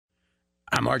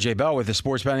I'm RJ Bell with the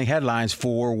sports betting headlines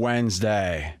for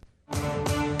Wednesday.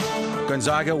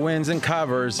 Gonzaga wins and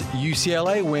covers.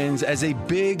 UCLA wins as a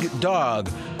big dog.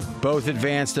 Both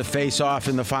advance to face off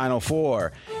in the Final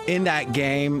Four. In that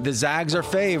game, the Zags are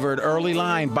favored early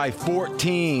line by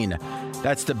 14.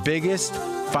 That's the biggest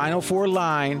Final Four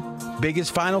line,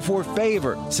 biggest Final Four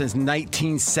favorite since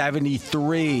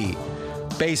 1973.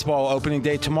 Baseball opening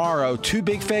day tomorrow. Two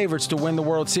big favorites to win the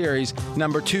World Series.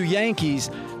 Number 2, Yankees.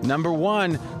 Number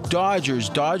 1, Dodgers.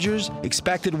 Dodgers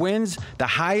expected wins, the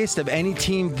highest of any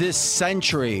team this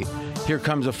century. Here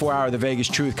comes a 4-hour The Vegas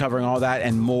Truth covering all that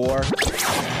and more.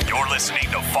 You're listening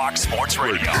to Fox Sports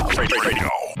Radio.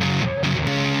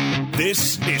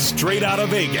 This is Straight Out of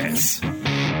Vegas.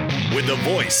 With the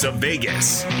voice of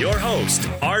Vegas, your host,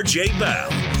 RJ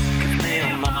Bell. Give me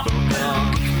a number,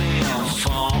 girl. Give me your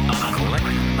phone. I'm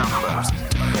collecting numbers.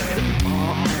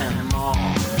 More and more.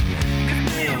 Give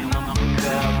me a number,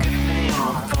 girl. Give me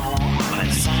your phone. I'm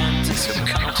a scientist of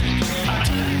counting. I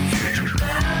tell you future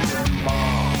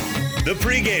more. The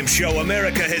pregame show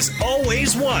America has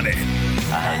always wanted.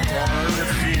 I tell the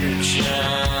future.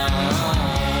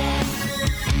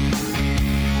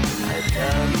 I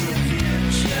tell the future.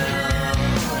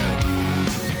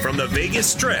 From the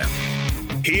Vegas Strip,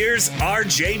 here's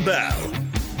RJ Bell.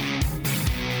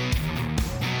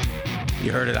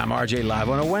 You heard it. I'm RJ, live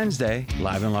on a Wednesday,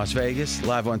 live in Las Vegas,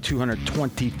 live on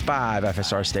 225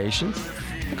 FSR stations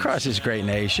across this great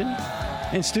nation.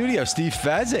 In studio, Steve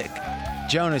Fezzik,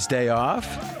 Jonas day off.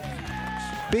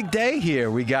 Big day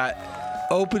here. We got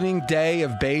opening day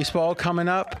of baseball coming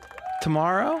up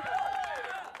tomorrow.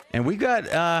 And we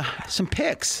got some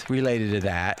picks related to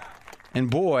that. And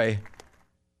boy,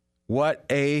 what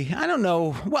I don't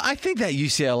know. Well, I think that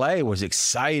UCLA was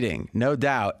exciting, no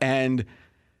doubt. And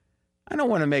I don't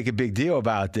want to make a big deal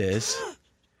about this,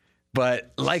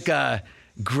 but like a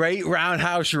great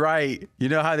roundhouse right, you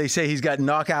know how they say he's got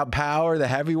knockout power, the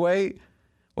heavyweight?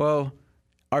 Well,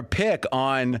 our pick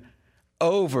on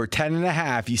over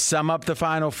 10.5, you sum up the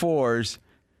Final Fours,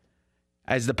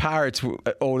 as the Pirates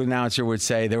old announcer would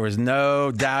say, there was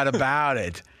no doubt about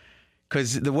it.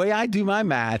 Because the way I do my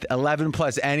math, 11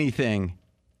 plus anything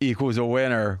equals a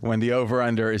winner when the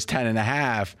over-under is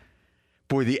 10.5.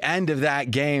 Boy, the end of that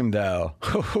game, though,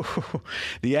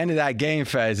 the end of that game,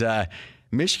 Fez,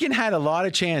 Michigan had a lot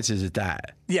of chances at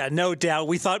that. Yeah, no doubt.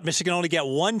 We thought Michigan only got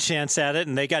one chance at it,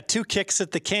 and they got 2 kicks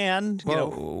at the can.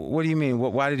 What do you mean?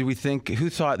 Why did we think? Who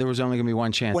thought there was only going to be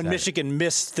one chance? When Michigan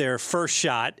missed their first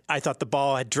shot, I thought the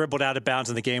ball had dribbled out of bounds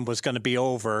and the game was going to be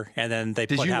over. And then they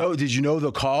Did you know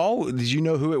the call? Did you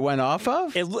know who it went off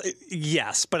of?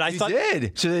 Yes, but I thought you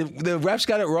did. So the refs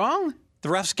got it wrong? The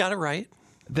refs got it right.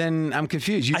 Then I'm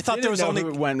confused. I thought there was only who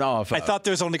it went off. I thought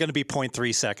there was only going to be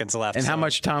 0.3 seconds left. And how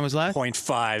much time was left?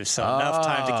 0.5, so enough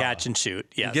time to catch and shoot.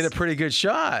 Yes. You get a pretty good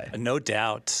shot. No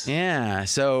doubt. Yeah,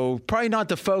 so probably not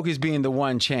the focus being the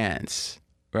one chance,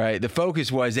 right? The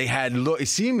focus was they had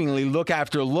seemingly look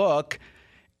after look,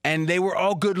 and they were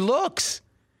all good looks.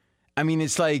 I mean,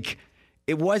 it's like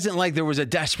it wasn't like there was a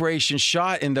desperation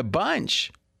shot in the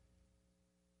bunch.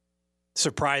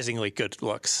 Surprisingly good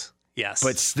looks. Yes.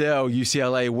 But still,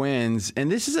 UCLA wins.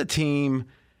 And this is a team,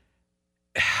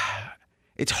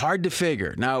 it's hard to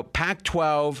figure. Now,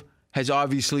 Pac-12 has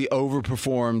obviously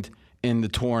overperformed in the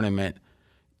tournament.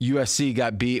 USC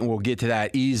got beat, and we'll get to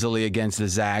that easily against the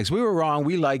Zags. We were wrong.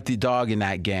 We liked the dog in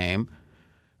that game.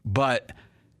 But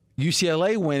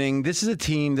UCLA winning, this is a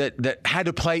team that had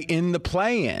to play in the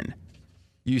play-in.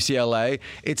 UCLA.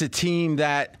 It's a team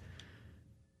that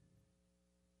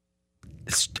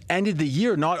ended the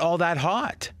year not all that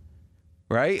hot,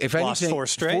 right? If Lost anything, 4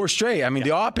 straight. 4 straight. I mean,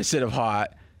 the opposite of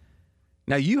hot.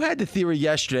 Now, you had the theory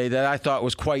yesterday that I thought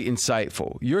was quite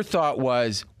insightful. Your thought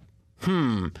was,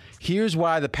 here's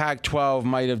why the Pac-12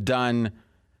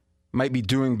 might be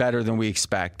doing better than we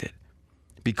expected.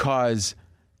 Because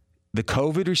the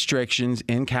COVID restrictions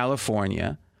in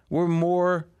California were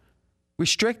more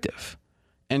restrictive.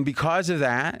 And because of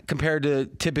that, compared to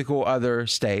typical other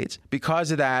states,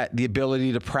 because of that, the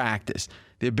ability to practice,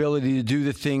 the ability to do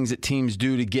the things that teams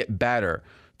do to get better,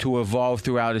 to evolve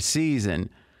throughout a season,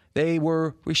 they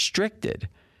were restricted.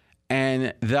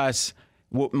 And thus,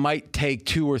 what might take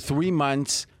 2 or 3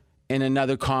 months in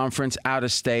another conference out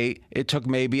of state, it took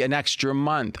maybe an extra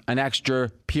month, an extra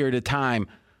period of time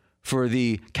for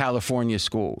the California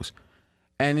schools.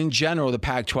 And in general, the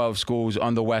Pac-12 schools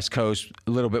on the West Coast, a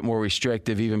little bit more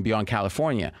restrictive, even beyond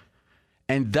California.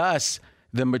 And thus,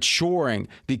 the maturing,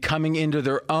 the coming into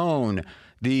their own,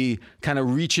 the kind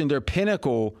of reaching their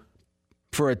pinnacle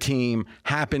for a team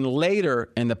happened later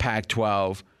in the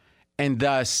Pac-12. And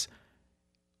thus,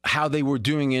 how they were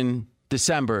doing in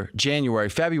December, January,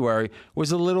 February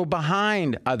was a little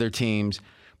behind other teams.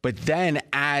 But then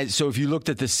so if you looked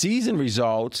at the season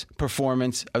results,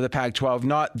 performance of the Pac-12,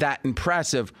 not that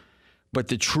impressive, but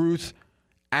the truth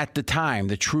at the time,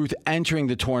 the truth entering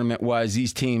the tournament was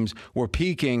these teams were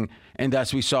peaking, and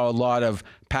thus we saw a lot of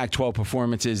Pac-12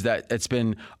 performances that it's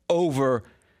been over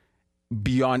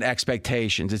beyond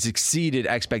expectations. It's exceeded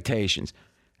expectations.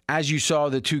 As you saw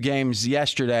the two games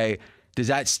yesterday, does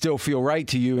that still feel right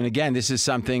to you? And again, this is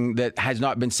something that has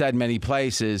not been said many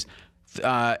places.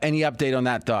 Any update on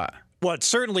that thought? Well, it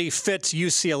certainly fits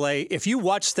UCLA. If you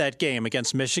watched that game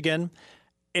against Michigan,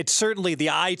 it certainly, the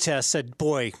eye test said,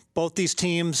 boy, both these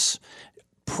teams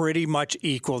pretty much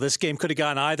equal. This game could have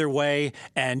gone either way,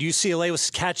 and UCLA was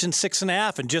catching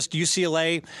 6.5, and just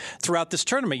UCLA throughout this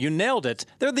tournament. You nailed it.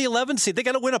 They're the 11th seed. They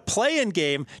got to win a play-in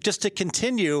game just to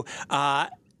continue.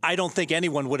 I don't think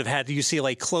anyone would have had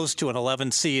UCLA close to an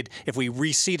 11 seed if we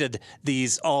reseeded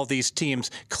all these teams.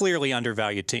 Clearly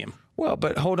undervalued team. Well,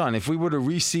 but hold on. If we would have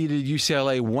reseeded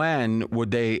UCLA, when would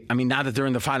they? I mean, now that they're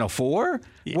in the Final Four,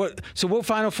 Yeah. What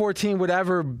Final Four team would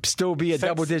ever still be a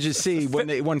double-digit seed when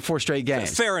they won 4 straight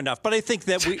games? Fair enough, but I think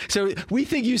that So we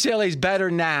think UCLA is better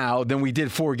now than we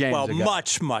did 4 games ago. Well,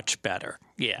 much better.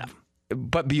 Yeah.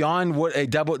 But beyond what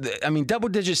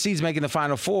double-digit seeds making the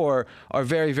Final Four are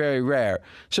very, very rare.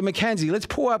 So, Mackenzie, let's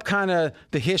pull up kind of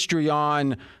the history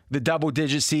on the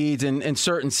double-digit seeds and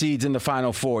certain seeds in the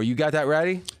Final Four. You got that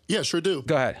ready? Yeah, sure do.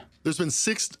 Go ahead. There's been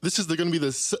 6. This is going to be the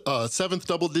 7th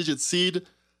double-digit seed,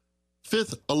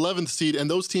 5th, 11th seed,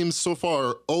 and those teams so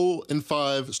far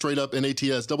 0-5 straight up in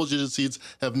ATS. Double-digit seeds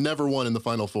have never won in the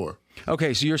Final Four.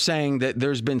 Okay, so you're saying that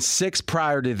there's been 6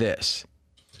 prior to this.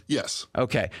 Yes.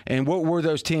 Okay, and what were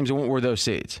those teams and what were those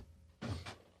seeds?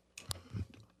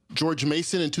 George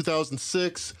Mason in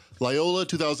 2006, Loyola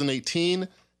 2018,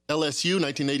 LSU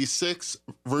 1986,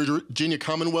 Virginia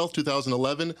Commonwealth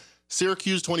 2011,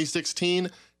 Syracuse 2016,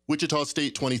 Wichita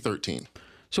State 2013.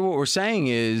 So what we're saying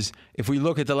is, if we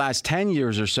look at the last 10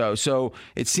 years or so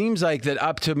it seems like that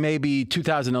up to maybe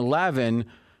 2011,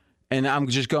 and I'm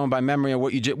just going by memory of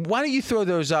what you just, why don't you throw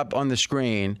those up on the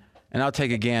screen, and I'll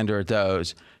take a gander at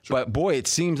those. Sure. But boy, it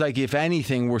seems like if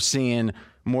anything, we're seeing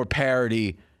more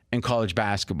parity in college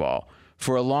basketball.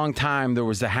 For a long time, there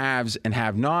was the haves and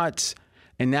have-nots,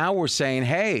 and now we're saying,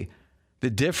 hey, the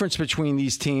difference between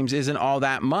these teams isn't all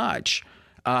that much.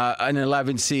 An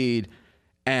 11 seed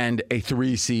and a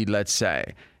 3 seed, let's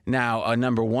say. Now, a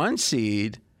number 1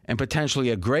 seed and potentially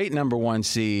a great number 1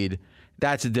 seed,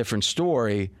 that's a different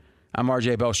story. I'm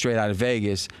RJ Bell, straight out of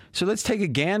Vegas. So let's take a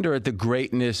gander at the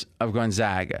greatness of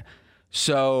Gonzaga.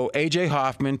 So AJ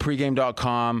Hoffman,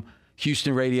 pregame.com,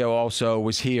 Houston Radio also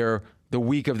was here the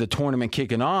week of the tournament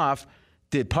kicking off,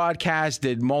 did podcasts,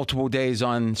 did multiple days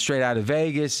on Straight Out of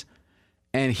Vegas,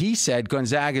 and he said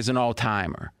Gonzaga is an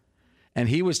all-timer. And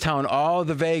he was telling all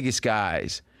the Vegas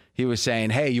guys, he was saying,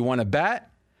 hey, you want to bet?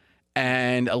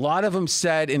 And a lot of them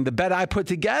said, and the bet I put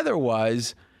together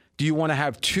was, do you want to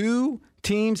have 2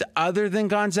 teams other than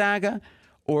Gonzaga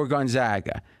or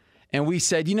Gonzaga? And we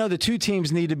said, the 2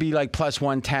 teams need to be like plus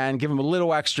 110, give them a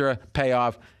little extra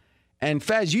payoff. And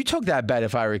Fez, you took that bet,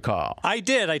 if I recall. I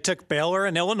did. I took Baylor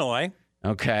and Illinois.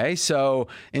 Okay, so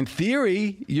in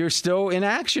theory, you're still in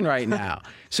action right now.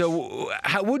 So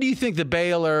what do you think the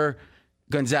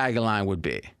Baylor-Gonzaga line would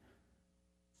be?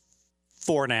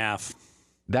 4.5.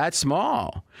 That's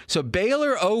small. So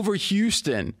Baylor over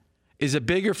Houston is a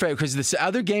bigger favorite because this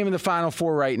other game in the Final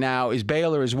Four right now is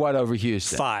Baylor is what over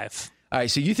Houston? 5. All right,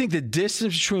 so you think the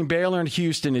distance between Baylor and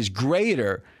Houston is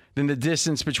greater than the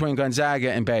distance between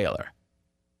Gonzaga and Baylor?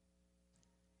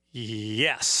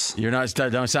 Yes. You're not.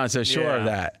 Don't sound so sure of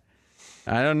that.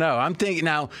 I don't know. I'm thinking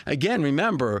now. Again,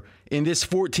 remember in this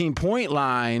 14-point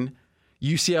line,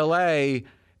 UCLA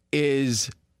is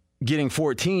getting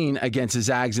 14 against the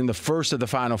Zags in the first of the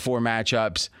Final Four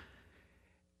matchups.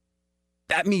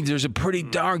 That means there's a pretty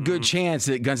darn good chance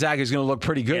that Gonzaga is going to look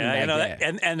pretty good in that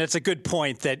game. And it's a good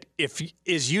point that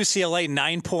is UCLA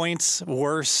 9 points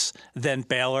worse than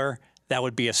Baylor? That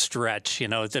would be a stretch,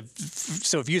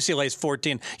 So if UCLA is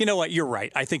 14, you know what? You're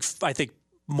right. I think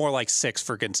more like 6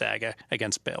 for Gonzaga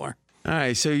against Baylor. All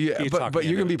right, so but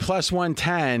you're going to be plus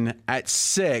 110 at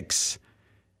 6.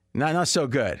 Not so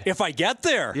good. If I get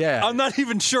there. Yeah. I'm not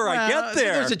even sure I get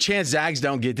there. There's a chance Zags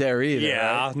don't get there either.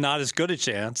 Yeah, right? Not as good a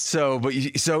chance. So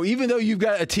even though you've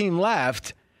got a team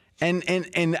left, and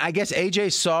I guess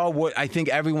AJ saw what I think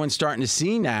everyone's starting to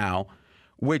see now,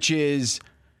 which is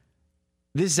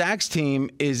this Zags team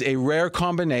is a rare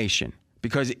combination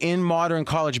because in modern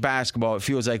college basketball, it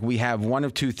feels like we have one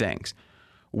of 2 things.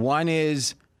 One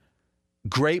is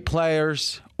great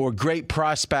players or great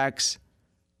prospects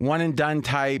one-and-done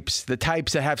types, the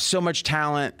types that have so much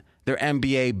talent, they're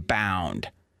NBA bound.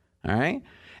 All right?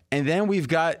 And then we've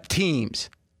got teams.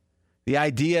 The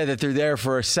idea that they're there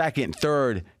for a second,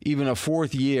 third, even a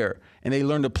fourth year, and they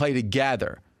learn to play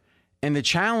together. And the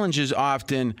challenge is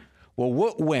often, well,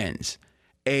 what wins?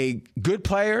 A good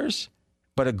players,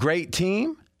 but a great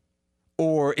team?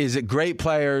 Or is it great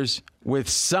players with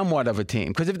somewhat of a team?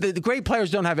 Because if the great players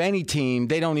don't have any team,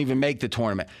 they don't even make the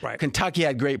tournament. Right. Kentucky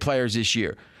had great players this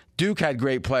year. Duke had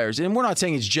great players. And we're not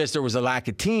saying it's just there was a lack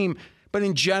of team, but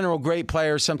in general, great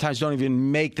players sometimes don't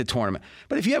even make the tournament.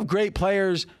 But if you have great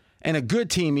players and a good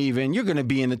team even, you're going to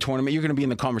be in the tournament. You're going to be in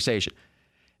the conversation.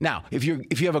 Now, if you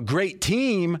have a great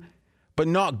team but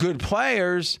not good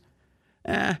players,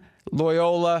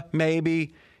 Loyola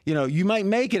maybe, you might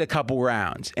make it a couple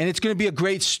rounds. And it's going to be a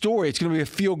great story. It's going to be a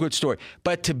feel-good story.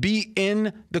 But to be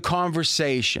in the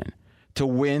conversation to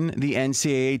win the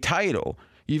NCAA title,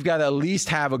 you've got to at least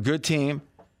have a good team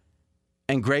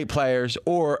and great players,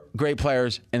 or great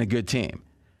players and a good team.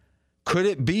 Could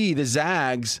it be the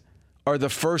Zags are the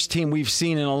first team we've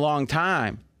seen in a long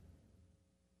time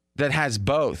that has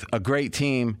both a great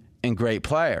team and great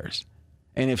players?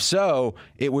 And if so,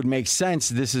 it would make sense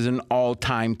this is an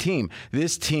all-time team.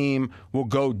 This team will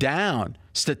go down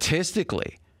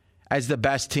statistically as the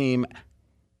best team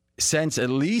since at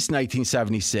least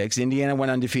 1976. Indiana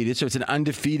went undefeated, so it's an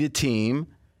undefeated team.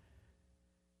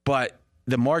 But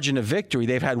the margin of victory,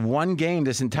 they've had one game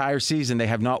this entire season they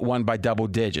have not won by double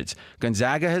digits.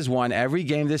 Gonzaga has won every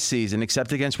game this season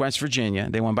except against West Virginia.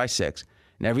 They won by 6.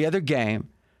 And every other game,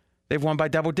 they've won by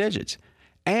double digits.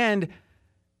 And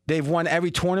they've won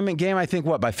every tournament game, I think,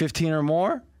 by 15 or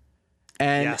more?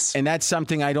 And, yes. And that's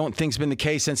something I don't think's been the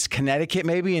case since Connecticut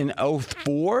maybe in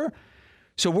 2004.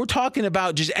 So we're talking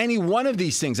about just any one of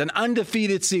these things, an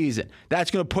undefeated season.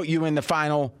 That's going to put you in the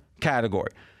final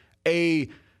category.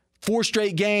 4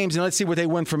 straight games, and let's see what they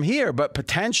win from here, but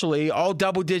potentially all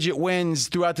double-digit wins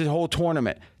throughout the whole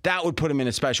tournament. That would put them in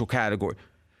a special category.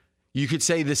 You could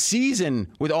say the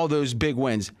season with all those big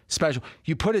wins, special.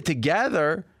 You put it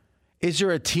together, is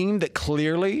there a team that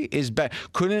clearly is better?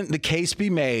 Couldn't the case be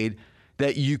made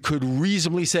that you could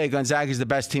reasonably say Gonzaga is the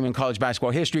best team in college basketball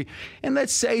history? And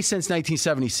let's say since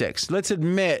 1976. Let's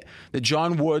admit that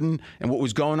John Wooden and what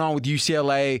was going on with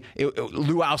UCLA,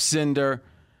 Lou Alcindor,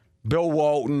 Bill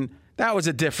Walton, that was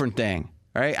a different thing,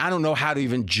 right? I don't know how to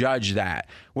even judge that.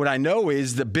 What I know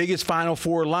is the biggest Final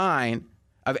Four line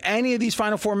of any of these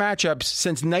Final Four matchups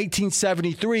since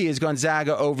 1973 is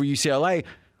Gonzaga over UCLA.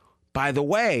 By the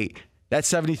way, that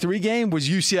 73 game was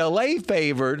UCLA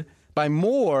favored by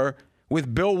more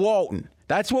with Bill Walton.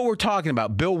 That's what we're talking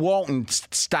about, Bill Walton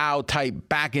style type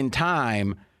back in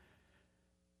time.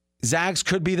 Zags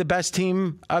could be the best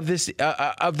team of this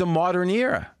of the modern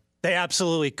era. They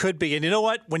absolutely could be. And you know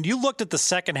what? When you looked at the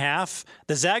second half,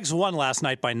 the Zags won last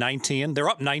night by 19. They're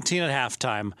up 19 at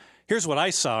halftime. Here's what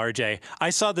I saw, RJ. I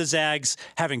saw the Zags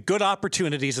having good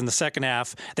opportunities in the second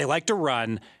half. They like to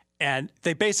run, and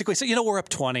they basically said, we're up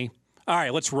 20. All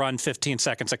right, let's run 15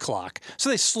 seconds a clock. So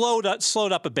they slowed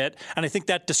up a bit, and I think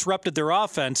that disrupted their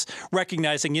offense,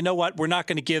 recognizing, you know what, we're not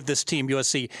going to give this team,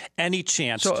 USC, any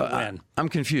chance to win. I'm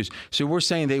confused. So we're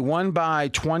saying they won by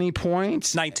 20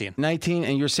 points? 19. 19,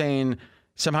 and you're saying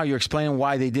somehow you're explaining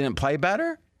why they didn't play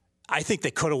better? I think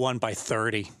they could have won by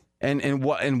 30. And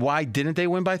why didn't they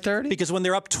win by 30? Because when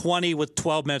they're up 20 with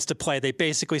 12 minutes to play, they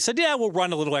basically said, we'll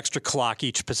run a little extra clock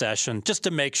each possession just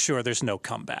to make sure there's no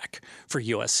comeback for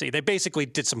USC. They basically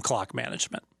did some clock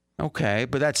management. Okay,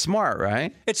 but that's smart,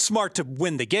 right? It's smart to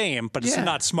win the game, but it's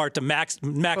not smart to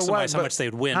maximize how much they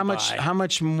would win How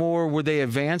much more would they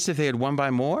advance if they had won by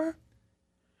more?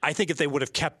 I think if they would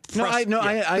have kept... I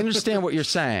understand what you're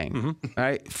saying. Mm-hmm. All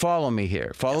right, follow me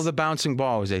here. Follow the bouncing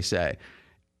ball, as they say.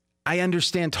 I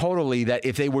understand totally that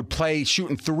if they would play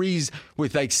shooting threes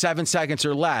with 7 seconds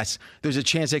or less, there's a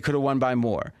chance they could have won by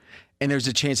more. And there's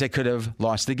a chance they could have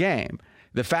lost the game.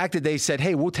 The fact that they said,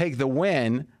 hey, we'll take the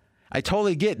win, I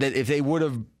totally get that if they would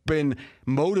have been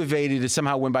motivated to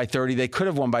somehow win by 30, they could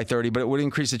have won by 30, but it would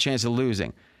increase the chance of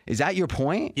losing. Is that your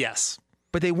point? Yes.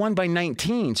 But they won by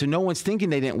 19, so no one's thinking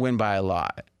they didn't win by a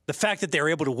lot. The fact that they were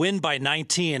able to win by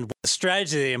 19, the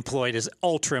strategy they employed is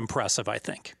ultra impressive, I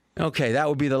think. Okay, that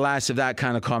would be the last of that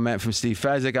kind of comment from Steve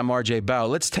Fezzik. I'm RJ Bell.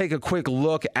 Let's take a quick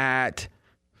look at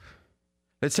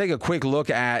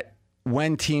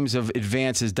when teams have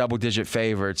advanced as double-digit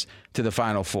favorites to the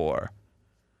Final Four.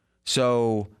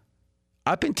 So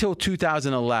up until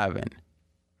 2011,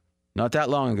 not that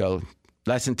long ago,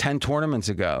 less than 10 tournaments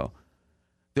ago,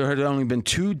 there had only been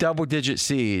 2 double-digit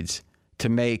seeds to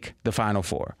make the Final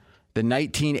Four. The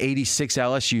 1986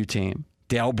 LSU team,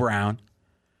 Dale Brown,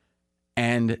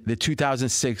 and the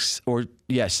 2006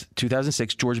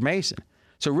 George Mason.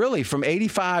 So really, from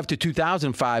 85 to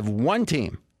 2005, one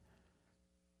team,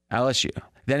 LSU.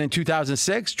 Then in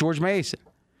 2006, George Mason.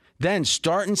 Then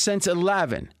starting since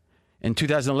 11, in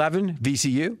 2011,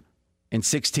 VCU. In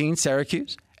 16,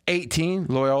 Syracuse. 18,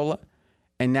 Loyola.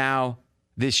 And now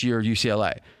this year,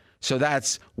 UCLA. So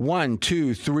that's 1,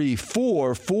 2, 3,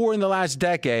 4 in the last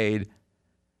decade.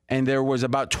 And there was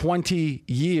about 20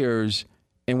 years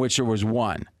in which there was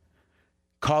one.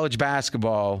 College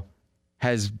basketball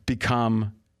has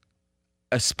become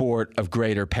a sport of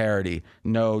greater parity,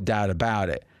 no doubt about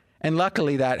it. And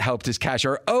luckily that helped us cash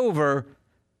our over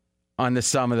on the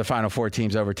sum of the Final Four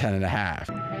teams over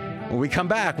 10.5. When we come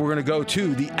back, we're going to go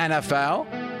to the NFL.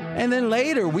 And then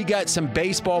later we got some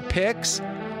baseball picks.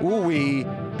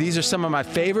 These are some of my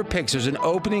favorite picks. There's an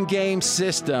opening game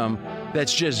system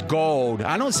that's just gold.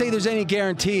 I don't say there's any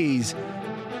guarantees,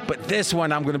 but this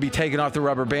one I'm going to be taking off the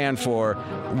rubber band for.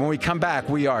 When we come back,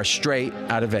 we are straight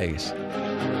out of Vegas. Straight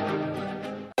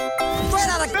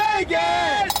out of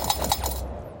Vegas!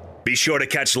 Be sure to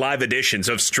catch live editions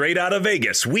of Straight Outta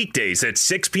Vegas weekdays at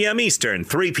 6 p.m. Eastern,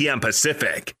 3 p.m.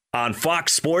 Pacific on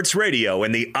Fox Sports Radio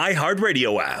and the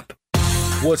iHeartRadio app.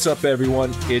 What's up,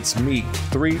 everyone? It's me,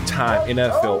 three-time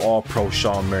NFL All-Pro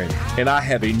Sean Merriman, and I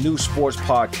have a new sports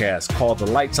podcast called the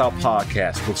Lights Out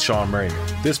Podcast with Sean Merriman.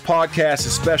 This podcast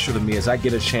is special to me as I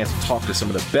get a chance to talk to some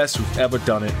of the best who've ever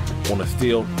done it on the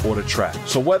field or the track.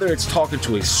 So whether it's talking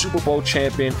to a Super Bowl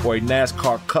champion or a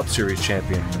NASCAR Cup Series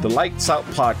champion, the Lights Out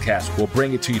Podcast will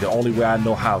bring it to you the only way I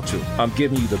know how to. I'm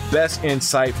giving you the best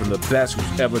insight from the best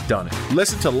who's ever done it.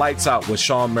 Listen to Lights Out with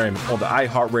Sean Merriman on the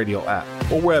iHeartRadio app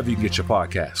or wherever you get your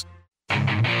podcast.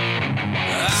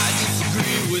 I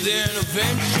disagree with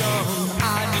intervention.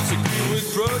 I disagree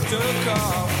with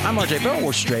protocol. I'm RJ Bell.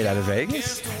 We're straight out of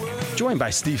Vegas. Joined by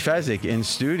Steve Fezzik in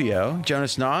studio.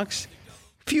 Jonas Knox.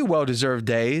 Few well-deserved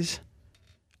days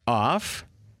off.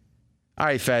 All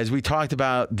right, Fez, we talked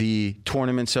about the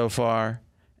tournament so far,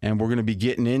 and we're going to be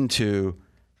getting into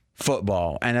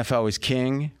football. NFL is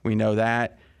king. We know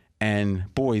that.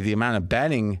 And, boy, the amount of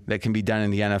betting that can be done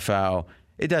in the NFL,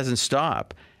 it doesn't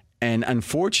stop. And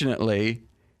unfortunately,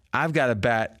 I've got a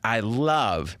bet I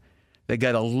love that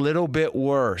got a little bit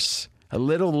worse, a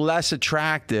little less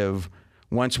attractive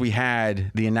once we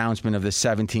had the announcement of the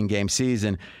 17-game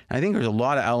season. And I think there's a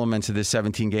lot of elements of this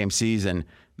 17-game season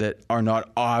that are not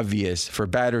obvious for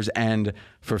bettors and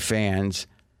for fans.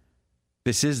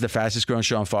 This is the fastest growing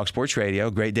show on Fox Sports Radio.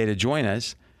 Great day to join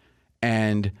us.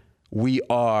 And we've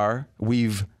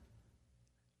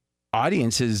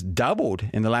audience has doubled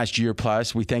in the last year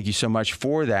plus. We thank you so much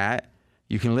for that.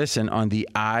 You can listen on the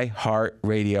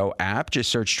iHeartRadio app. Just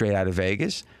search Straight Out of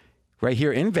Vegas. Right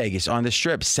here in Vegas on the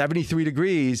Strip, 73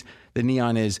 degrees. The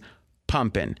neon is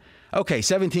pumping. Okay,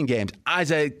 17 games.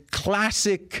 As a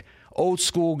classic old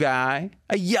school guy,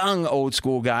 a young old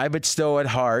school guy, but still at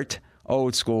heart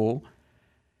old school,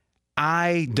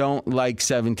 I don't like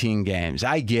 17 games.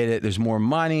 I get it. There's more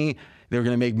money. They're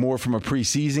going to make more from a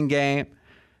preseason game.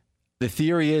 The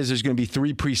theory is there's going to be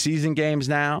 3 preseason games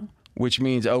now, which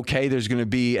means, okay, there's going to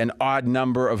be an odd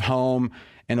number of home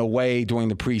and away during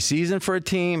the preseason for a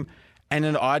team and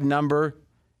an odd number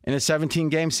in a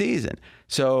 17-game season.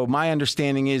 So my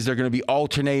understanding is they're going to be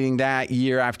alternating that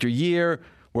year after year,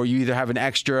 where you either have an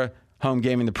extra home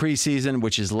game in the preseason,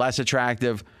 which is less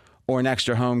attractive, or an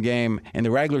extra home game in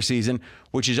the regular season,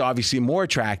 which is obviously more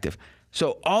attractive.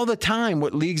 So all the time,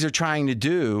 what leagues are trying to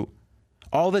do,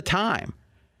 all the time,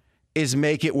 is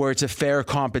make it where it's a fair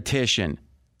competition.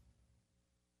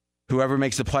 Whoever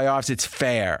makes the playoffs, it's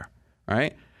fair,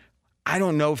 right? I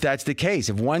don't know if that's the case.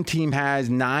 If one team has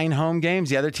 9 home games,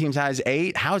 the other team has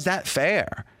 8, how's that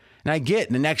fair? And I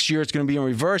get the next year it's going to be in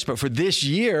reverse, but for this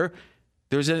year,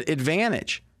 there's an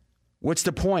advantage. What's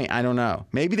the point? I don't know.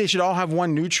 Maybe they should all have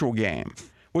one neutral game,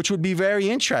 which would be very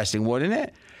interesting, wouldn't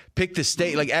it? Pick the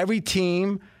state, like every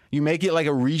team, you make it like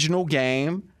a regional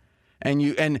game, and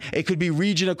it could be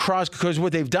region across, because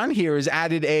what they've done here is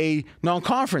added a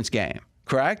non-conference game,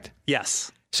 correct?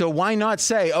 Yes. So why not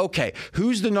say, okay,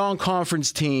 who's the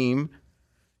non-conference team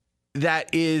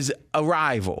that is a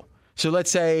rival? So let's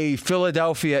say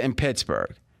Philadelphia and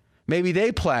Pittsburgh. Maybe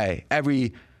they play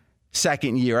every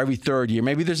second year, every third year.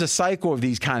 Maybe there's a cycle of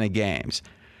these kind of games.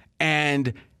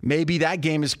 And maybe that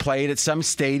game is played at some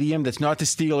stadium that's not the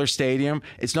Steelers Stadium.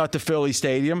 It's not the Philly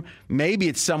Stadium. Maybe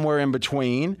it's somewhere in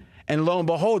between. And lo and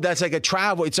behold, that's like a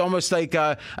travel. It's almost like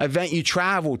an event you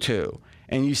travel to.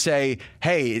 And you say,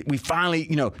 hey, we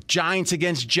finally, Giants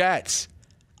against Jets.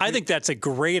 I think that's a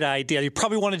great idea. You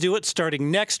probably want to do it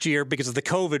starting next year because of the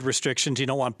COVID restrictions. You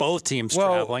don't want both teams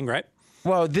traveling, right?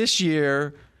 Well, this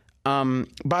year,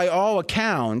 by all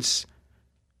accounts,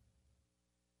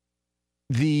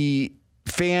 the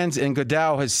fans, and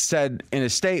Goodell has said in a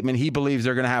statement he believes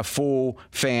they're going to have full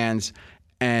fans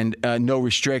and no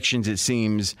restrictions, it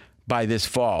seems, by this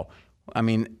fall. I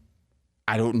mean,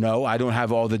 I don't know. I don't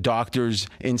have all the doctor's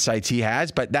insights he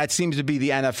has, but that seems to be the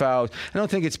NFL. I don't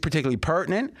think it's particularly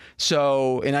pertinent.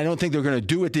 So, and I don't think they're going to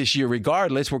do it this year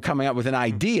regardless. We're coming up with an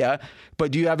idea.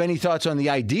 But do you have any thoughts on the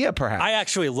idea, perhaps? I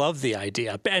actually love the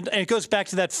idea. And it goes back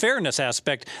to that fairness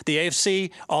aspect. The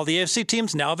AFC, all the AFC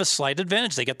teams now have a slight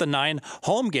advantage. They get the 9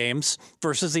 home games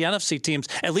versus the NFC teams.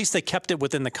 At least they kept it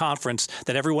within the conference,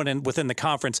 that everyone within the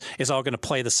conference is all going to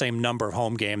play the same number of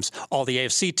home games. All the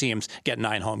AFC teams get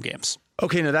 9 home games.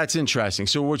 Okay, now that's interesting.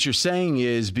 So what you're saying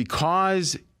is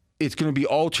because it's going to be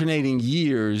alternating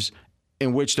years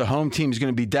in which the home team is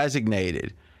going to be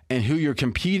designated and who you're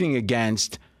competing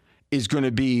against is going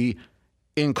to be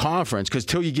in conference, because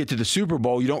till you get to the Super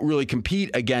Bowl, you don't really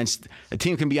compete against a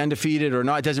team. Can be undefeated or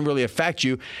not. It doesn't really affect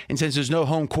you. And since there's no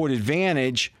home court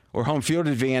advantage or home field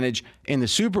advantage in the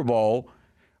Super Bowl,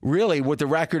 really what the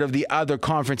record of the other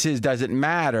conferences doesn't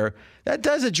matter. That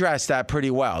does address that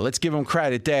pretty well. Let's give them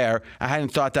credit there. I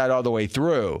hadn't thought that all the way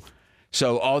through.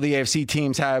 So all the AFC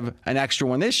teams have an extra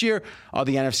one this year, all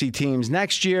the NFC teams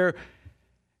next year.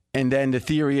 And then the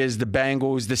theory is the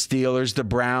Bengals, the Steelers, the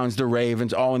Browns, the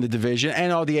Ravens, all in the division,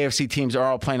 and all the AFC teams are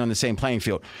all playing on the same playing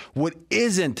field. What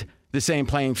isn't the same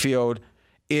playing field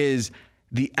is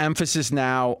the emphasis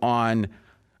now on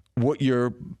what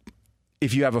you're,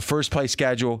 if you have a first place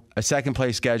schedule, a second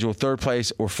place schedule, third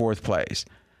place, or fourth place.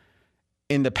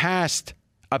 In the past,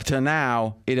 up to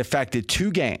now, it affected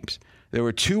 2 games. There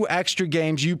were 2 extra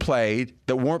games you played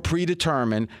that weren't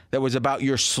predetermined that was about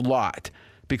your slot.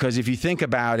 Because if you think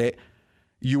about it,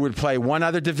 you would play one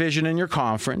other division in your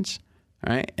conference,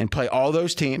 right, and play all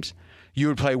those teams. You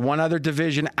would play one other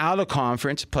division out of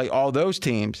conference, play all those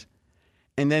teams.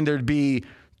 And then there'd be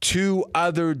 2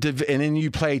 other, and then you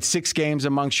played 6 games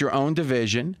amongst your own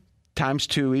division, times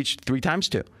 2 each, 3 times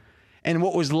 2. And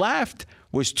what was left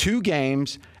was 2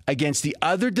 games against the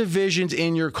other divisions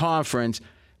in your conference,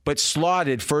 but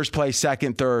slotted first place,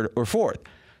 second, third, or fourth.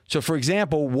 So, for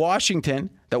example, Washington,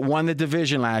 that won the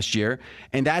division last year,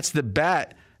 and that's the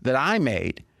bet that I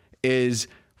made, is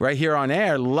right here on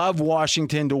air, love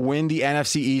Washington to win the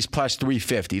NFC East plus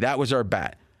 350. That was our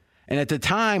bet. And at the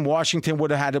time, Washington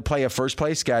would have had to play a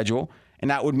first-place schedule,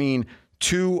 and that would mean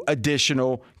 2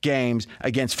 additional games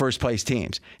against first-place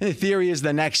teams. And the theory is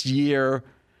the next year,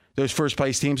 those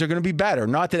first-place teams are going to be better.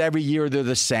 Not that every year they're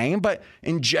the same, but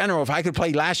in general, if I could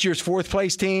play last year's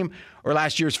fourth-place team or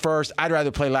last year's first, I'd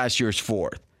rather play last year's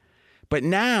fourth. But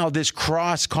now this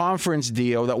cross-conference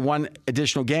deal, that 1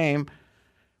 additional game,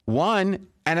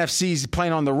 NFC's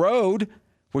playing on the road,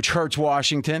 which hurts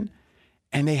Washington,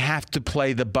 and they have to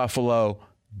play the Buffalo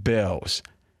Bills.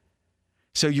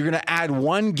 So you're going to add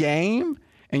 1 game,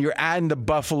 and you're adding the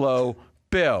Buffalo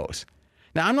Bills.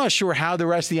 Now, I'm not sure how the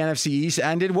rest of the NFC East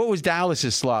ended. What was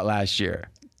Dallas's slot last year?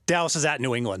 Dallas is at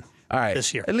New England. All right.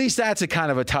 This year. At least that's a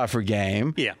kind of a tougher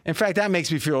game. Yeah. In fact, that makes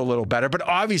me feel a little better. But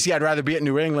obviously, I'd rather be at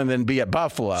New England than be at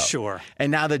Buffalo. Sure. And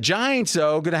now the Giants,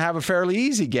 though, going to have a fairly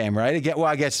easy game, right?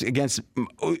 I guess against.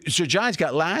 So Giants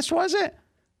got last, was it?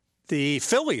 The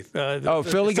Philly.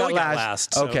 Philly got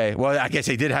last. So. Okay. Well, I guess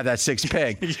they did have that 6th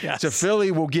pick. Yes. So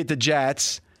Philly will get the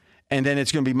Jets. And then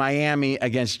it's going to be Miami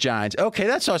against Giants. Okay,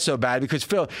 that's not so bad because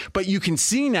but you can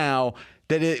see now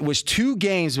that it was 2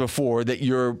 games before that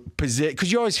your position,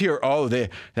 because you always hear,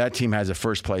 that team has a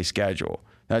first place schedule.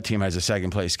 That team has a second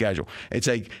place schedule. It's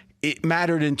like it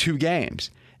mattered in 2 games.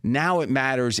 Now it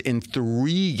matters in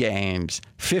 3 games,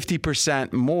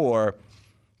 50% more.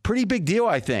 Pretty big deal,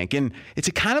 I think. And it's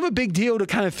a kind of a big deal to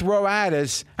kind of throw at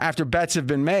us after bets have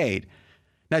been made.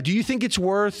 Now, do you think it's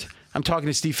worth... I'm talking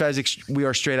to Steve Fezzik. We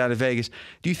are straight out of Vegas.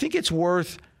 Do you think it's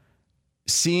worth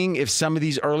seeing if some of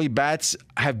these early bets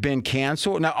have been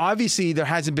canceled? Now, obviously, there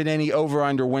hasn't been any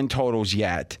over-under win totals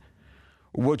yet,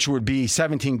 which would be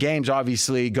 17 games.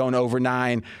 Obviously, going over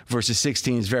 9 versus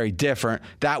 16 is very different.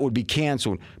 That would be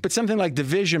canceled. But something like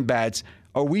division bets,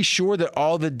 are we sure that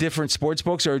all the different sports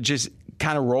books are just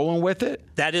kind of rolling with it?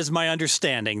 That is my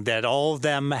understanding, that all of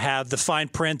them have the fine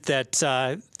print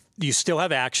that you still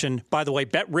have action. By the way,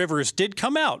 Bet Rivers did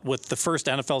come out with the first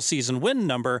NFL season win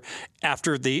number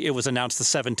after it was announced the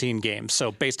 17 games.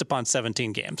 So based upon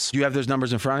 17 games. Do you have those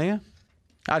numbers in front of you?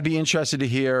 I'd be interested to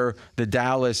hear the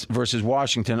Dallas versus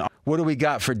Washington. What do we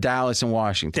got for Dallas and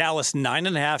Washington? Dallas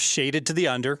 9.5 shaded to the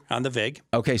under on the VIG.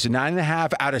 Okay, so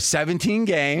 9.5 out of 17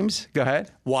 games. Go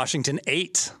ahead. Washington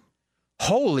 8.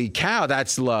 Holy cow,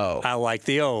 that's low. I like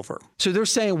the over. So they're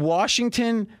saying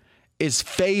Washington is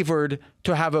favored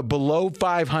to have a below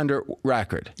 500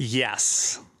 record.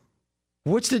 Yes.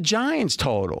 What's the Giants'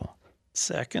 total?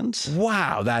 Seconds.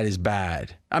 Wow, that is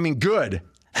bad. I mean, good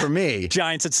for me.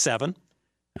 Giants at 7.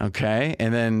 Okay,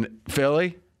 and then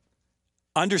Philly?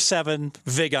 Under 7,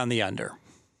 Vig on the under.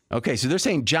 Okay, so they're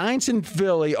saying Giants and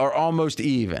Philly are almost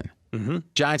even. Mm-hmm.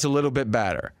 Giants a little bit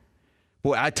better.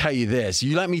 Boy, I tell you this.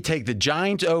 You let me take the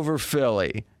Giants over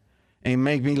Philly and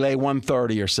make me lay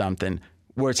 130 or something,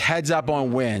 where it's heads up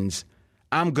on wins,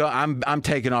 I'm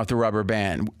taking off the rubber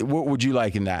band. What would you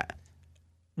like in that?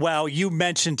 Well, you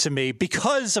mentioned to me,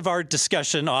 because of our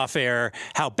discussion off air,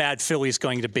 how bad Philly's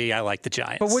going to be. I like the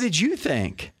Giants. But what did you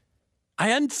think? I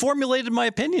hadn't formulated my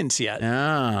opinions yet.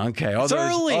 Oh, okay. It's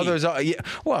early. Yeah.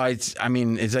 Well,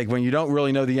 it's like when you don't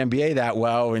really know the NBA that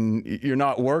well and you're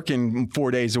not working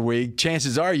 4 days a week,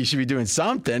 chances are you should be doing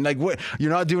something. Like, what? You're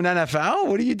not doing NFL?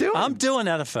 What are you doing? I'm doing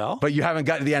NFL. But you haven't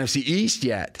gotten to the NFC East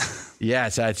yet.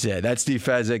 Yes, that's it. That's Steve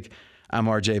Fezzik. I'm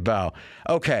RJ Bell.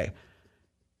 Okay.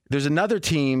 There's another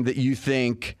team that you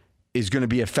think is going to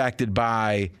be affected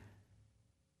by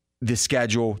the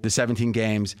schedule, the 17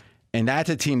 games. And that's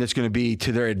a team that's going to be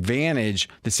to their advantage,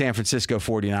 the San Francisco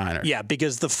 49ers. Yeah,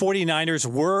 because the 49ers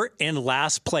were in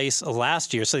last place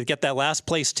last year. So they get that last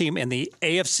place team in the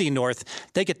AFC North.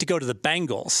 They get to go to the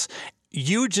Bengals.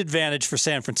 Huge advantage for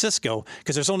San Francisco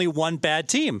because there's only one bad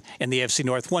team in the AFC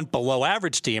North, one below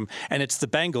average team, and it's the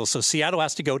Bengals. So Seattle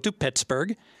has to go to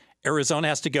Pittsburgh. Arizona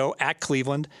has to go at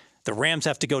Cleveland. The Rams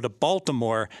have to go to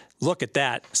Baltimore. Look at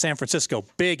that. San Francisco,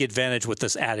 big advantage with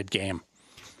this added game.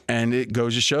 And it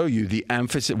goes to show you the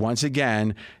emphasis, once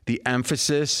again, the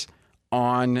emphasis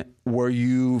on where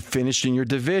you finished in your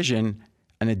division,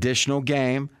 an additional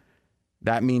game.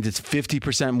 That means it's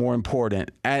 50% more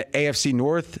important. AFC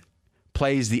North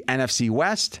plays the NFC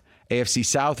West, AFC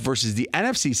South versus the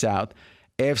NFC South,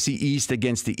 AFC East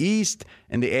against the East,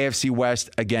 and the AFC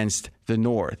West against the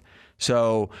North.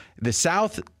 So the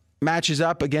South matches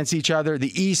up against each other,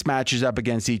 the East matches up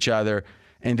against each other,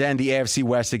 and then the AFC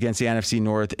West against the NFC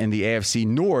North and the AFC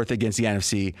North against the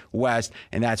NFC West.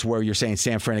 And that's where you're saying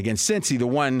San Fran against Cincy, the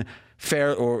one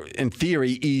fair or, in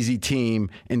theory, easy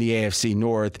team in the AFC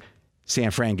North.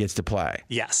 San Fran gets to play.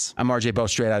 Yes. I'm RJ Bell,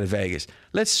 straight out of Vegas.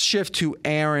 Let's shift to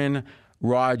Aaron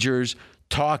Rodgers.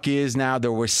 Talk is now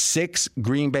there were 6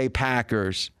 Green Bay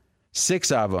Packers,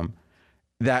 6 of them,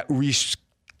 that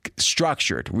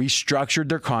restructured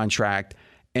their contract,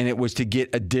 and it was to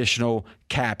get additional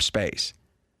cap space.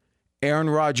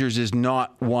 Aaron Rodgers is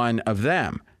not one of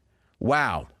them.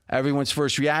 Wow. Everyone's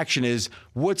first reaction is,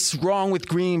 what's wrong with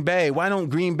Green Bay? Why don't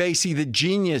Green Bay see the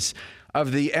genius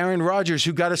of the Aaron Rodgers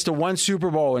who got us to 1 Super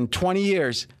Bowl in 20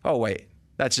 years? Oh, wait.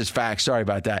 That's just facts. Sorry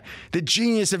about that. The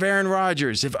genius of Aaron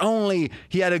Rodgers. If only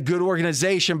he had a good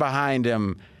organization behind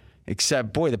him.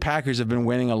 Except, boy, the Packers have been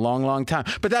winning a long, long time.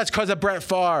 But that's because of Brett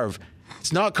Favre.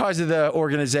 It's not because of the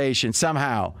organization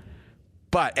somehow.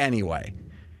 But anyway.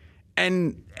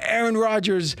 And Aaron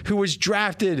Rodgers, who was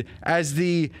drafted as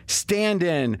the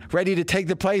stand-in, ready to take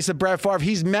the place of Brett Favre,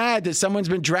 he's mad that someone's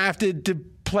been drafted to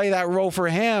play that role for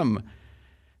him.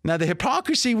 Now, the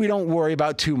hypocrisy we don't worry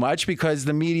about too much because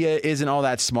the media isn't all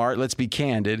that smart, let's be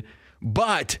candid.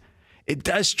 But it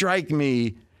does strike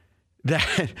me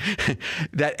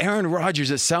that Aaron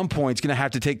Rodgers at some point is going to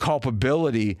have to take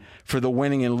culpability for the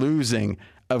winning and losing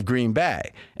of Green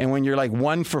Bay. And when you're like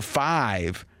 1 for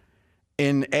 5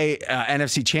 in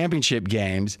NFC Championship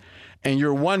games, and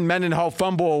you're one Mendenhall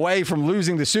fumble away from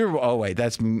losing the Super Bowl. Oh, wait,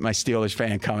 that's my Steelers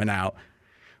fan coming out.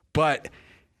 But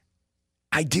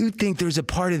I do think there's a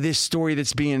part of this story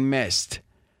that's being missed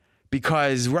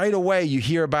because right away you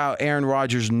hear about Aaron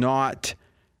Rodgers not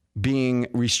being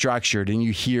restructured, and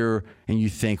you hear and you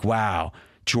think, wow,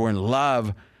 Jordan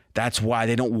Love, that's why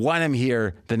they don't want him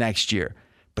here the next year.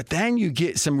 But then you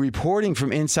get some reporting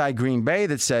from inside Green Bay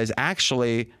that says,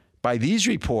 actually, by these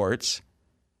reports,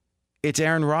 it's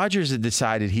Aaron Rodgers that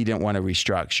decided he didn't want to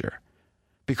restructure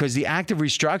because the act of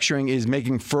restructuring is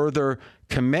making further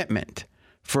commitment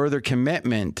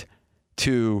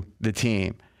to the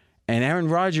team. And Aaron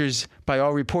Rodgers, by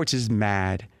all reports, is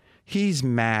mad. He's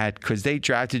mad because they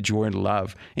drafted Jordan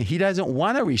Love, and he doesn't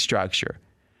want to restructure,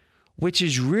 which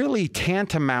is really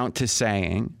tantamount to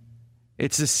saying,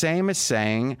 it's the same as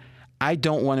saying, I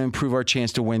don't want to improve our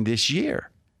chance to win this year.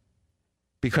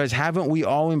 Because haven't we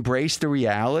all embraced the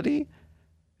reality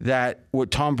that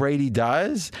what Tom Brady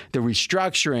does, the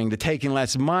restructuring, the taking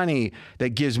less money, that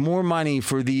gives more money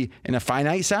in a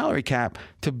finite salary cap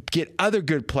to get other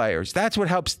good players, that's what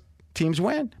helps teams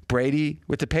win. Brady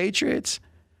with the Patriots,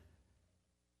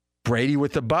 Brady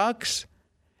with the Bucks,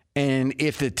 And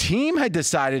if the team had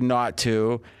decided not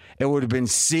to, it would have been,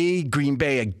 see, Green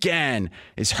Bay again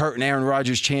is hurting Aaron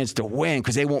Rodgers' chance to win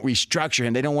because they won't restructure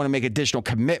him. They don't want to make additional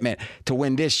commitment to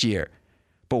win this year.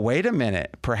 But wait a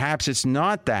minute. Perhaps it's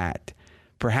not that.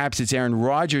 Perhaps it's Aaron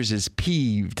Rodgers is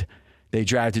peeved they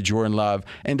drafted Jordan Love,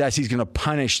 and thus he's going to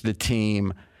punish the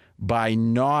team by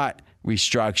not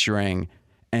restructuring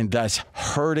and thus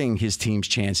hurting his team's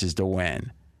chances to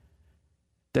win.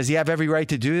 Does he have every right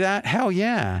to do that? Hell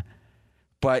yeah.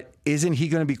 But isn't he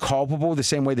going to be culpable the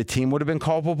same way the team would have been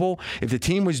culpable? If the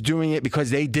team was doing it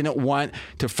because they didn't want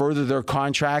to further their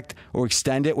contract or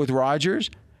extend it with Rodgers,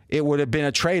 it would have been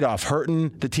a trade-off,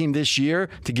 hurting the team this year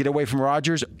to get away from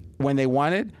Rodgers when they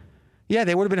wanted. Yeah,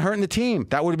 they would have been hurting the team.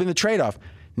 That would have been the trade-off.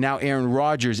 Now Aaron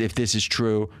Rodgers, if this is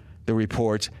true, the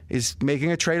reports, is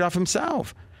making a trade-off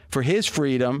himself. For his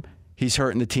freedom, he's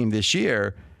hurting the team this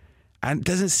year. And it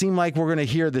doesn't seem like we're going to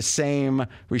hear the same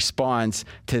response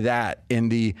to that in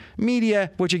the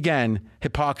media, which, again,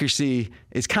 hypocrisy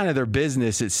is kind of their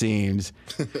business, it seems.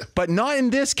 But not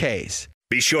in this case.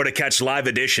 Be sure to catch live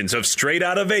editions of Straight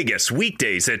Outta Vegas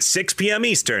weekdays at 6 p.m.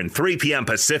 Eastern, 3 p.m.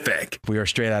 Pacific. We are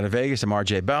Straight Outta Vegas. I'm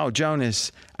RJ Bell.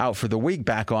 Jonas out for the week,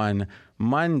 back on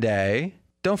Monday.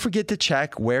 Don't forget to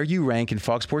check where you rank in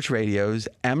Fox Sports Radio's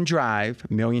M Drive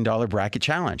 $1 Million Bracket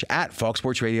Challenge at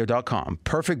foxsportsradio.com.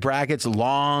 Perfect brackets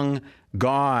long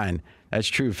gone. That's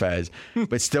true, Fez.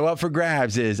 But still up for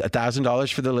grabs is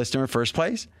 $1,000 for the listener in first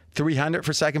place, $300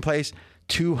 for second place,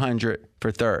 $200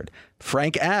 for third.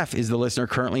 Frank F. is the listener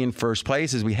currently in first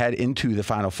place as we head into the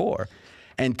Final Four.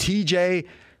 And TJ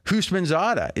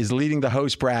Husmanzada is leading the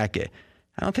host bracket.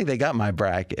 I don't think they got my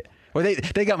bracket. Well,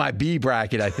 they got my B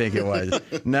bracket, I think it was.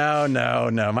 No.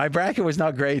 My bracket was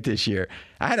not great this year.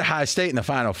 I had Ohio State in the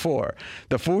Final Four.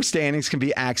 The full standings can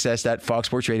be accessed at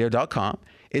foxsportsradio.com.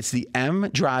 It's the M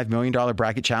Drive $1 Million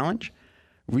Bracket Challenge.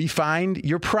 Refine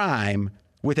your prime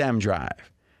with M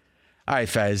Drive. All right,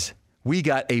 Fez, we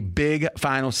got a big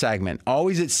final segment.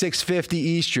 Always at 6:50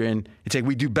 Eastern. It's like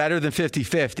we do better than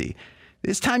 50-50.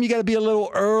 This time you got to be a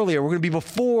little earlier. We're going to be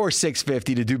before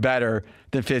 6:50 to do better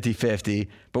than 50-50.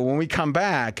 But when we come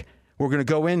back, we're going to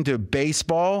go into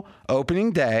baseball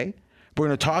opening day. We're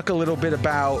going to talk a little bit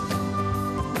about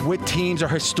what teams are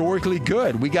historically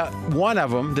good. We got one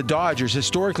of them, the Dodgers,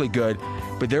 historically good.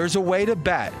 But there's a way to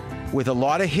bet with a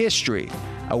lot of history,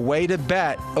 a way to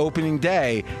bet opening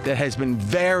day that has been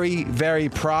very, very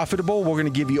profitable. We're going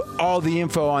to give you all the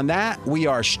info on that. We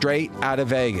are Straight Outta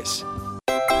Vegas.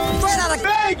 Straight out of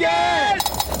Vegas!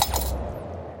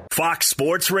 Fox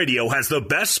Sports Radio has the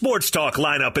best sports talk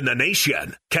lineup in the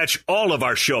nation. Catch all of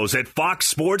our shows at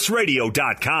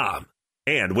foxsportsradio.com.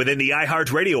 And within the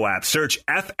iHeartRadio app, search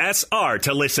FSR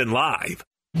to listen live.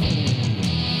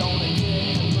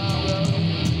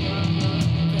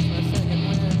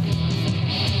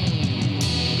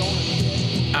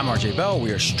 I'm RJ Bell.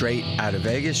 We are Straight Outta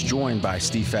Vegas, joined by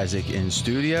Steve Fezzik in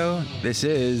studio. This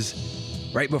is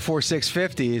right before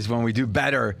 6:50 is when we do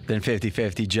better than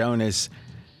 50-50. Jonas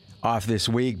off this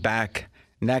week, back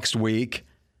next week.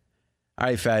 All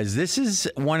right, Fez, this is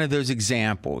one of those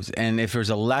examples. And if there's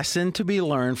a lesson to be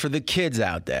learned for the kids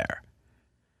out there,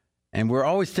 and we're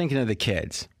always thinking of the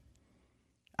kids.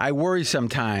 I worry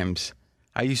sometimes.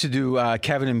 I used to do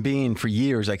Kevin and Bean for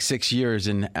years, like 6 years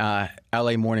in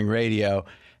LA morning radio.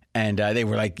 And they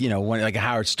were like, like a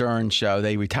Howard Stern show.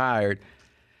 They retired.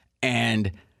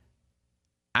 And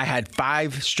I had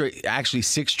 6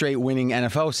 straight winning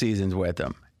NFL seasons with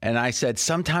them. And I said,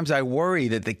 sometimes I worry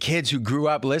that the kids who grew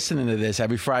up listening to this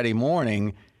every Friday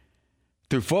morning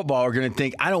through football are going to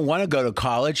think, I don't want to go to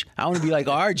college. I want to be like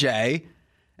RJ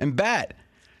and bet.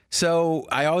 So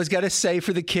I always got to say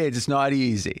for the kids, it's not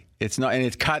easy. It's not, and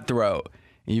it's cutthroat.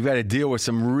 And you've got to deal with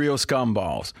some real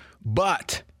scumballs.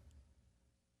 But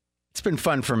it's been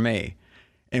fun for me.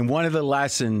 And one of the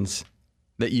lessons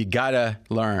that you got to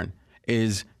learn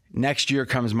is next year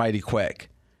comes mighty quick.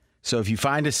 So if you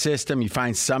find a system, you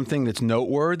find something that's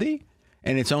noteworthy,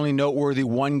 and it's only noteworthy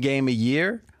one game a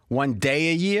year, one day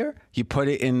a year, you put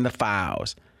it in the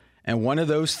files. And one of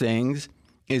those things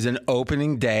is an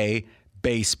opening day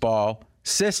baseball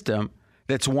system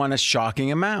that's won a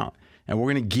shocking amount. And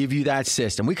we're going to give you that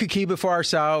system. We could keep it for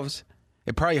ourselves.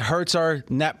 It probably hurts our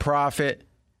net profit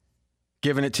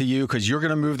giving it to you because you're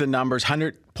going to move the numbers.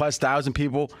 100,000+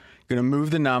 people going to move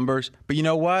the numbers. But you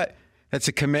know what? That's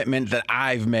a commitment that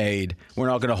I've made. We're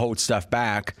not going to hold stuff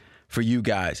back for you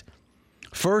guys.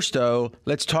 First, though,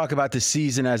 let's talk about the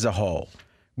season as a whole.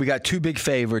 We got 2 big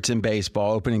favorites in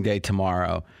baseball opening day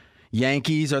tomorrow.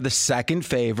 Yankees are the second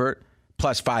favorite,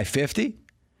 plus 550.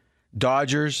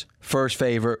 Dodgers, first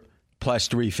favorite, plus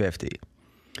 350.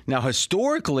 Now,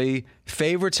 historically,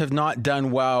 favorites have not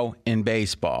done well in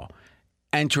baseball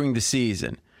entering the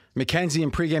season. McKenzie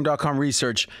and pregame.com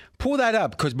research, pull that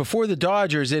up, because before the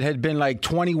Dodgers, it had been like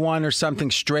 21 or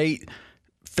something straight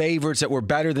favorites that were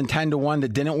better than 10-1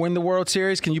 that didn't win the World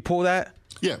Series. Can you pull that?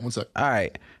 Yeah, one sec. All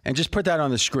right. And just put that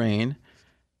on the screen.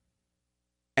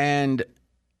 And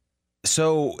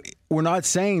so we're not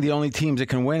saying the only teams that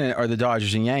can win it are the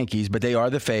Dodgers and Yankees, but they are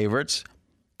the favorites.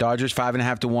 Dodgers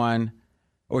 5.5-1.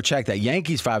 Or check that.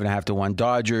 Yankees 5.5-1.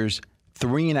 Dodgers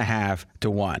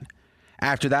 3.5-1.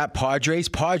 After that,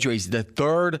 Padres, the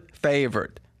third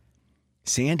favorite.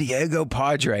 San Diego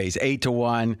Padres,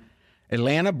 8-1.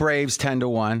 Atlanta Braves,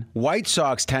 10-1. White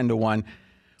Sox, 10-1.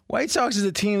 White Sox is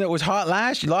a team that was hot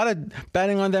last year. A lot of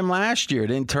betting on them last year. It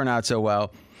didn't turn out so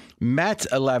well. Mets,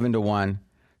 11-1.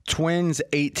 Twins,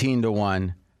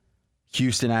 18-1.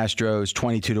 Houston Astros,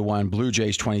 22-1. Blue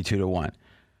Jays, 22-1.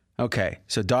 Okay,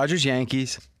 so Dodgers,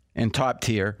 Yankees in top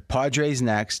tier. Padres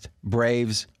next.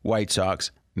 Braves, White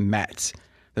Sox, Mets.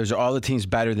 Those are all the teams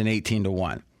better than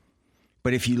 18-1.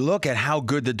 But if you look at how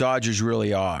good the Dodgers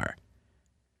really are,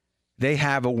 they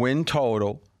have a win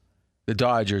total, the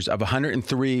Dodgers, of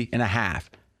 103.5.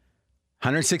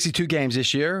 162 games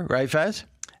this year, right, Fez?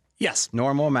 Yes.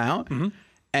 Normal amount. Mm-hmm.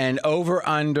 And over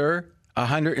under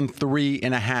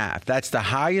 103.5. That's the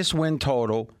highest win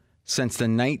total since the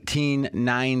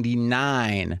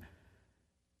 1999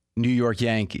 New York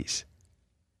Yankees.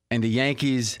 And the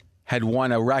Yankees had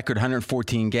won a record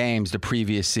 114 games the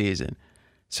previous season.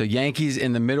 So Yankees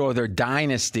in the middle of their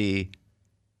dynasty.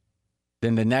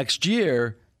 Then the next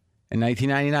year, in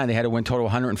 1999, they had a win total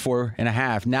of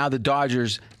 104.5. Now the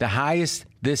Dodgers, the highest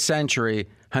this century,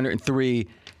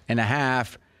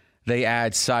 103.5. They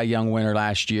add Cy Young winner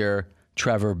last year,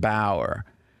 Trevor Bauer.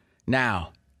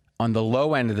 Now, on the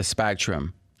low end of the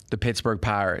spectrum, the Pittsburgh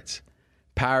Pirates.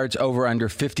 Pirates over under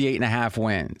 58.5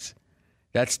 wins.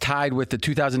 That's tied with the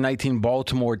 2019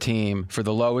 Baltimore team for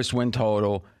the lowest win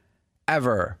total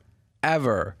ever.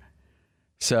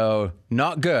 So,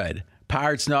 not good.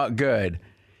 Pirates not good.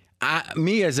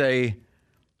 Me as a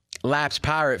lapsed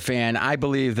Pirate fan, I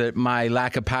believe that my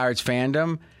lack of Pirates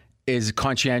fandom is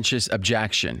conscientious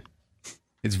objection.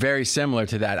 It's very similar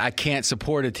to that. I can't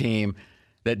support a team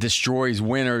that destroys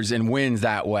winners and wins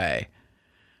that way.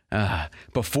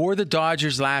 Before the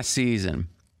Dodgers last season,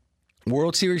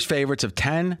 World Series favorites of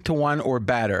 10-1 or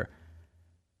better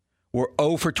were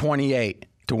 0-28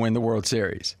 to win the World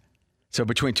Series. So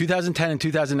between 2010 and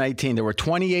 2019, there were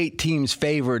 28 teams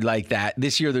favored like that.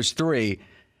 This year, there's 3.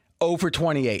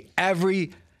 0-28.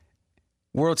 Every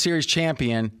World Series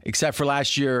champion, except for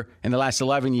last year and the last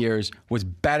 11 years, was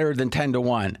better than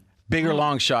 10-1. Bigger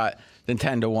long shot than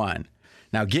 10-1.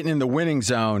 Now, getting in the winning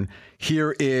zone,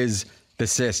 here is the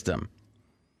system.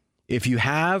 If you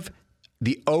have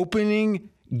the opening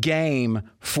game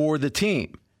for the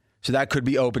team, so that could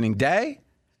be opening day,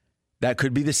 that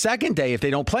could be the second day if they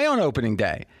don't play on opening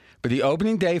day. But the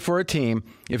opening day for a team,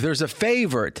 if there's a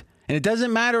favorite, and it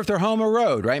doesn't matter if they're home or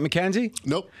road, right, Mackenzie?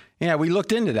 Nope. Yeah, we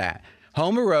looked into that.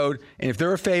 Home or road, and if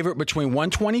they're a favorite between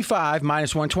 125,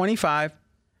 minus 125,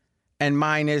 and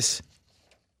minus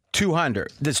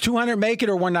 200. Does 200 make it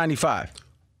or 195?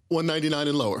 199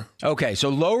 and lower. Okay, so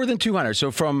lower than 200.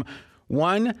 So from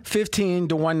 115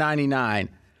 to 199,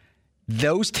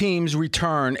 those teams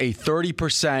return a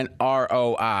 30%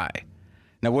 ROI.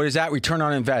 Now, what is that? Return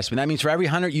on investment. That means for every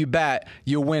 100 you bet,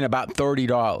 you'll win about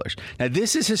 $30. Now,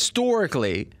 this is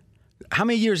historically, how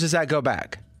many years does that go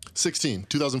back?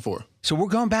 2004. So we're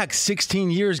going back 16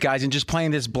 years, guys, and just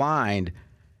playing this blind,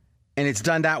 and it's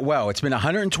done that well. It's been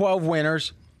 112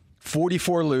 winners,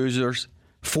 44 losers,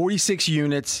 46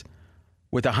 units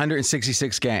with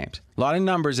 166 games. A lot of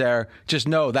numbers there. Just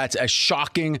know that's a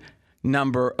shocking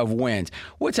number of wins.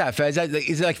 What's that, Fez?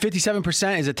 Is it like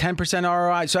 57%? Is it 10%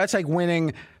 ROI? So that's like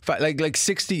winning like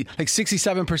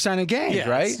 67% of games,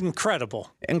 right? It's incredible.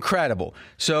 Incredible.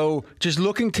 So just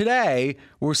looking today,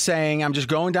 we're saying, I'm just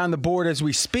going down the board as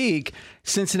we speak,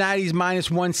 Cincinnati's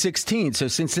minus 116. So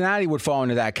Cincinnati would fall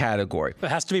into that category. It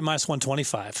has to be minus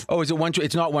 125. Oh, is it one?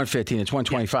 It's not 115. It's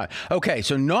 125. Yeah. Okay,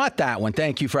 so not that one.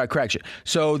 Thank you for that correction.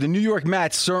 So the New York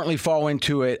Mets certainly fall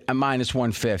into it at minus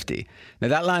 150. Now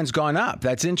that line's gone up.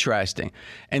 That's interesting.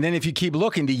 And then if you keep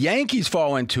looking, the Yankees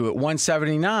fall into it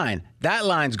 179. That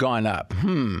line's gone up.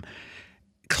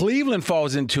 Cleveland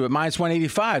falls into it minus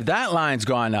 185. That line's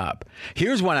gone up.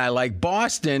 Here's one I like.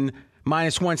 Boston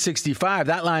minus 165.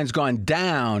 That line's gone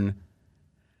down.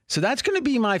 So that's going to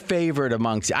be my favorite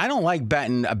amongst you. I don't like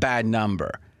betting a bad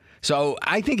number. So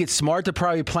I think it's smart to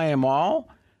probably play them all,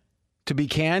 to be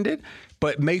candid.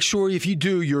 But make sure if you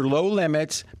do your low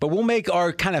limits, but we'll make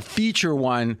our kind of feature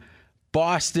one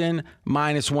Boston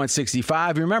minus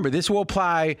 165. Remember, this will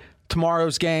apply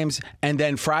tomorrow's games and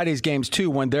then Friday's games too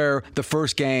when they're the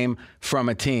first game from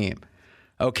a team.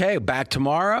 Okay, back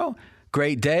tomorrow.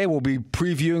 Great day. We'll be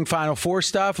previewing Final Four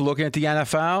stuff, looking at the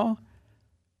NFL,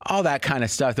 all that kind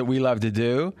of stuff that we love to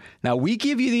do. Now, we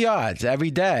give you the odds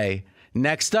every day.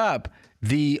 Next up,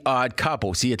 the odd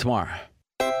couple. See you tomorrow.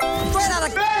 Straight out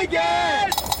of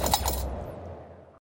Vegas!